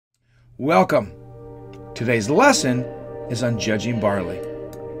Welcome. Today's lesson is on judging barley.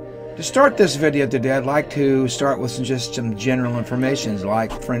 To start this video today, I'd like to start with some general information,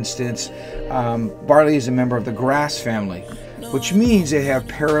 like, for instance, barley is a member of the grass family, which means they have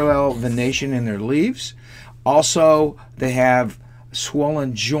parallel venation in their leaves. Also, they have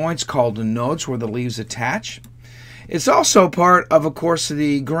swollen joints called the nodes where the leaves attach. It's also part of course,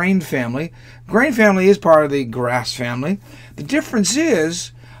 the grain family. Grain family is part of the grass family. The difference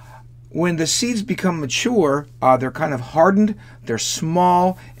is when the seeds become mature, they're kind of hardened, they're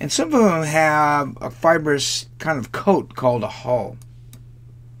small, and some of them have a fibrous kind of coat called a hull.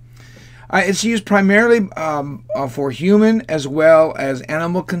 It's used primarily for human as well as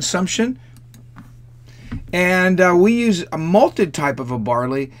animal consumption. And we use a malted type of a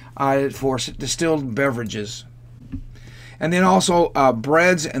barley for distilled beverages. And then also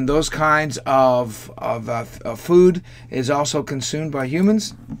breads and those kinds of food is also consumed by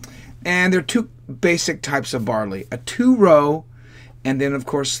humans. And there are two basic types of barley, a 2-row and then of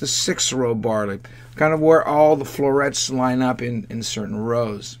course the 6-row barley, kind of where all the florets line up in certain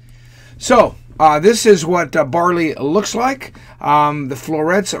rows. So this is what barley looks like. The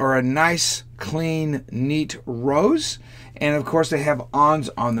florets are a nice, clean, neat rows, and of course they have awns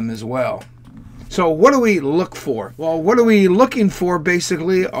on them as well. So what do we look for? Well, what are we looking for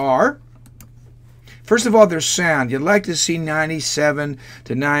basically are, first of all, their sound. You'd like to see 97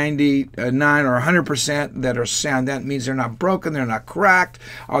 to 99 or 100% that are sound. That means they're not broken, they're not cracked,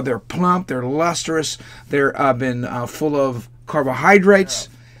 they're plump, they're lustrous, they're been full of carbohydrates.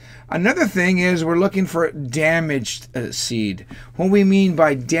 Another thing is we're looking for damaged seed. What we mean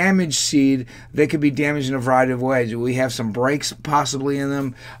by damaged seed, they could be damaged in a variety of ways. We have some breaks possibly in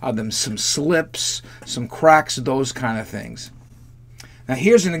them, some slips, some cracks, those kind of things. Now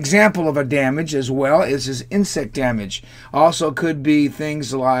here's an example of a damage as well. This is insect damage. Also could be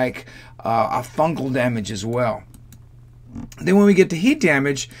things like a fungal damage as well. Then when we get to heat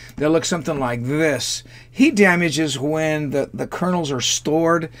damage, they'll look something like this. Heat damage is when the kernels are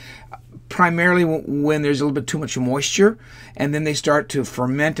stored, primarily when there's a little bit too much moisture, and then they start to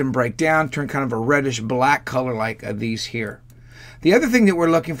ferment and break down, turn kind of a reddish black color like these here. The other thing that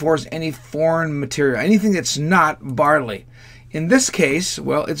we're looking for is any foreign material, anything that's not barley. In this case,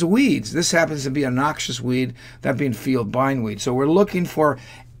 well, it's weeds. This happens to be a noxious weed, that being field bindweed. So we're looking for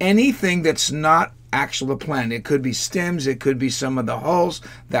anything that's not actual plant. It could be stems, it could be some of the hulls.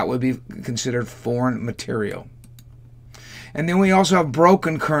 That would be considered foreign material. And then we also have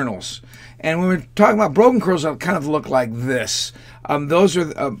broken kernels. And when we're talking about broken kernels, they'll kind of look like this. Those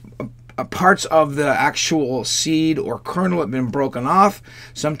are parts of the actual seed or kernel that have been broken off.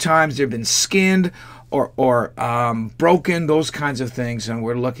 Sometimes they've been skinned or broken, those kinds of things, and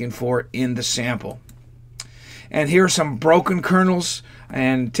we're looking for in the sample. And here are some broken kernels,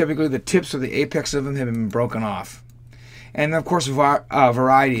 and typically the tips or the apex of them have been broken off. And of course,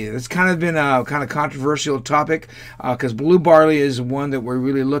 variety. It's kind of been a kind of controversial topic because blue barley is one that we're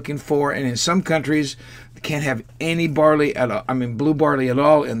really looking for, and in some countries can't have any barley at all, blue barley at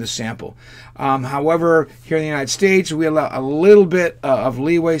all in the sample. However, here in the United States, we allow a little bit of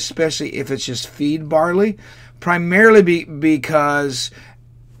leeway, especially if it's just feed barley, primarily because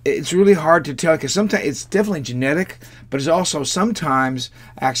it's really hard to tell, because sometimes it's definitely genetic, but it's also sometimes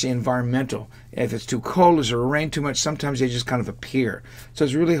actually environmental. If it's too cold, or it rained too much, sometimes they just kind of appear. So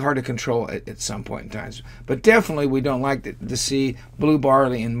it's really hard to control at some point in time. But definitely we don't like to see blue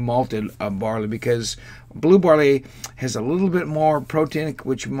barley and malted barley, because blue barley has a little bit more protein,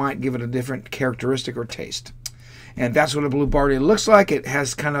 which might give it a different characteristic or taste. And that's what a blue barley looks like. It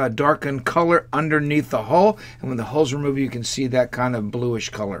has kind of a darkened color underneath the hull, and when the hull's removed, you can see that kind of bluish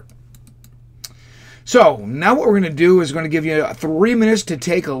color. So now what we're going to do is going to give you 3 minutes to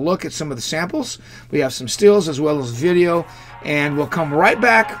take a look at some of the samples. We have some stills as well as video, and we'll come right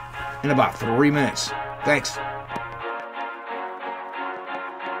back in about 3 minutes. Thanks.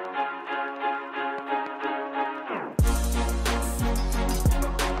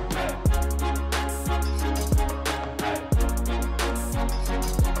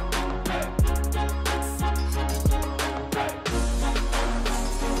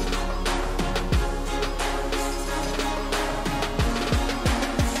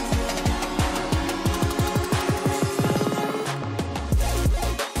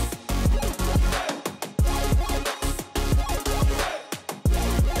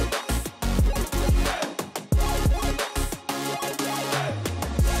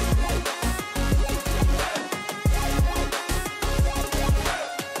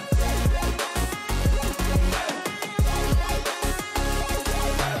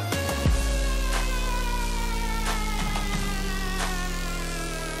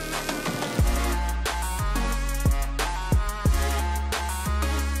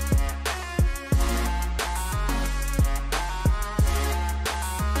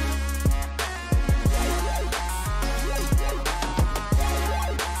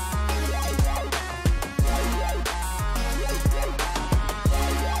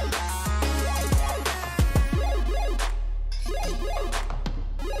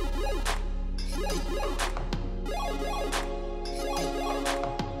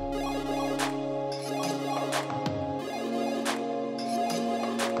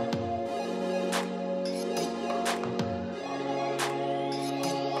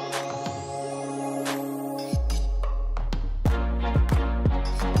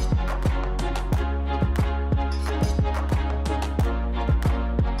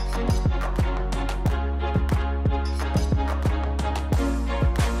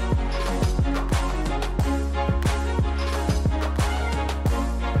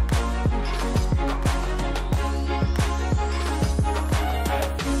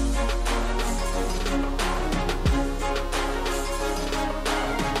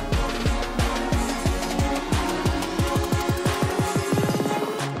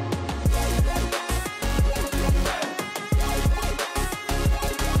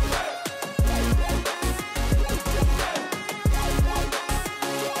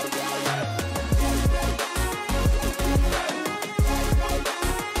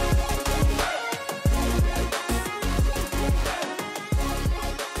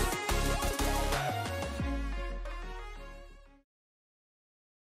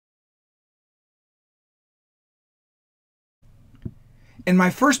 In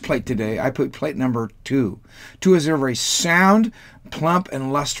my first plate today, I put plate number 2. 2 is a very sound, plump,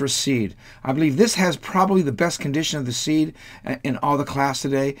 and lustrous seed. I believe this has probably the best condition of the seed in all the class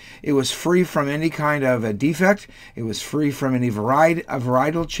today. It was free from any kind of a defect. It was free from any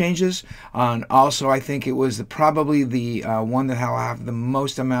varietal changes. And also, I think it was probably the one that will have the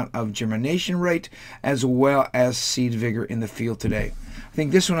most amount of germination rate as well as seed vigor in the field today. I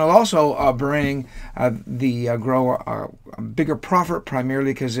think this one will also bring the grower a bigger profit,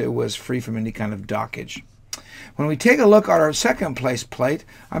 primarily because it was free from any kind of dockage. When we take a look at our second place plate,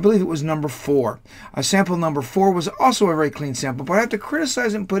 I believe it was number 4. Sample number 4 was also a very clean sample, but I have to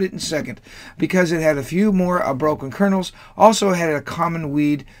criticize and put it in second because it had a few more broken kernels. Also had a common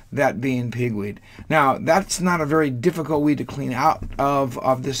weed, that being pigweed. Now, that's not a very difficult weed to clean out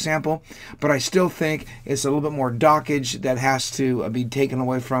of this sample, but I still think it's a little bit more dockage that has to be taken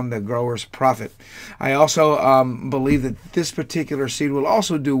away from the grower's profit. I also believe that this particular seed will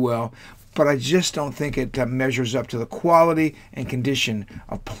also do well, but I just don't think it measures up to the quality and condition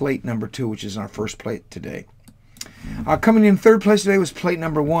of plate number 2, which is our first plate today. Coming in third place today was plate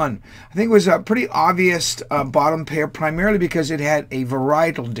number 1. I think it was a pretty obvious bottom pair, primarily because it had a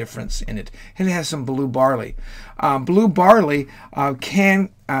varietal difference in it. It has some blue barley. Blue barley can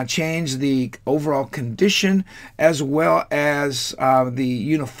change the overall condition as well as the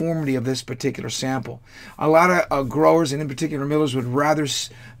uniformity of this particular sample. A lot of growers, and in particular millers, would rather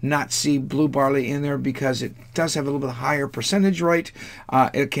not see blue barley in there because it does have a little bit higher percentage rate.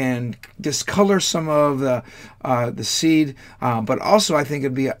 It can discolor some of the seed, but also I think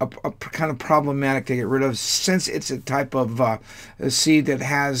it'd be a kind of problematic to get rid of, since it's a type of seed that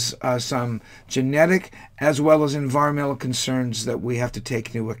has some genetic as well as environmental concerns that we have to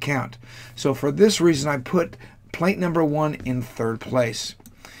take into account. So for this reason, I put plate number 1 in third place.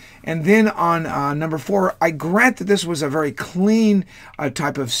 And then on number 4, I grant that this was a very clean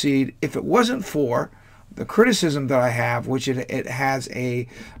type of seed. If it wasn't for the criticism that I have, which it has a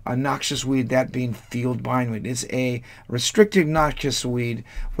noxious weed, that being field bindweed. It's a restricted noxious weed,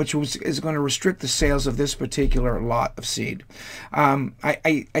 which is going to restrict the sales of this particular lot of seed. I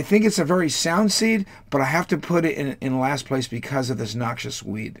think it's a very sound seed, but I have to put it in last place because of this noxious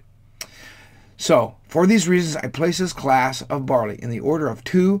weed. So, for these reasons, I place this class of barley in the order of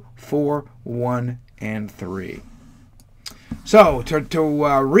 2, 4, 1, and 3. So, to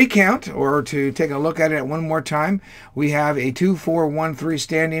recount, or to take a look at it one more time, we have a 2, 4, 1, 3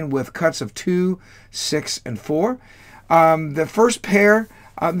 standing with cuts of 2, 6, and 4. The first pair,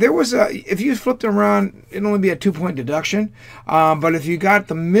 there was if you flipped them around, it'd only be a 2-point deduction. But if you got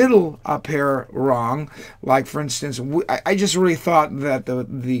the middle pair wrong, like for instance, I just really thought that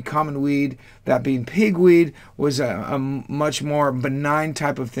the common weed, that being pigweed, was a much more benign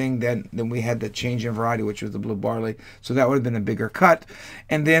type of thing than we had the change in variety, which was the blue barley. So that would have been a bigger cut.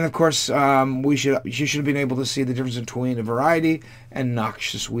 And then, of course, you should have been able to see the difference between a variety and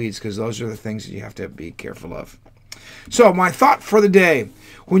noxious weeds, because those are the things that you have to be careful of. So my thought for the day: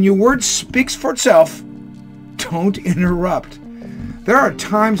 when your word speaks for itself, don't interrupt. There are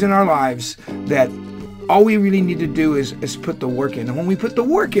times in our lives that all we really need to do is put the work in. And when we put the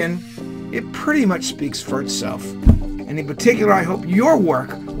work in, it pretty much speaks for itself. And in particular, I hope your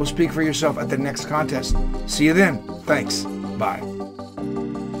work will speak for yourself at the next contest. See you then. Thanks. Bye.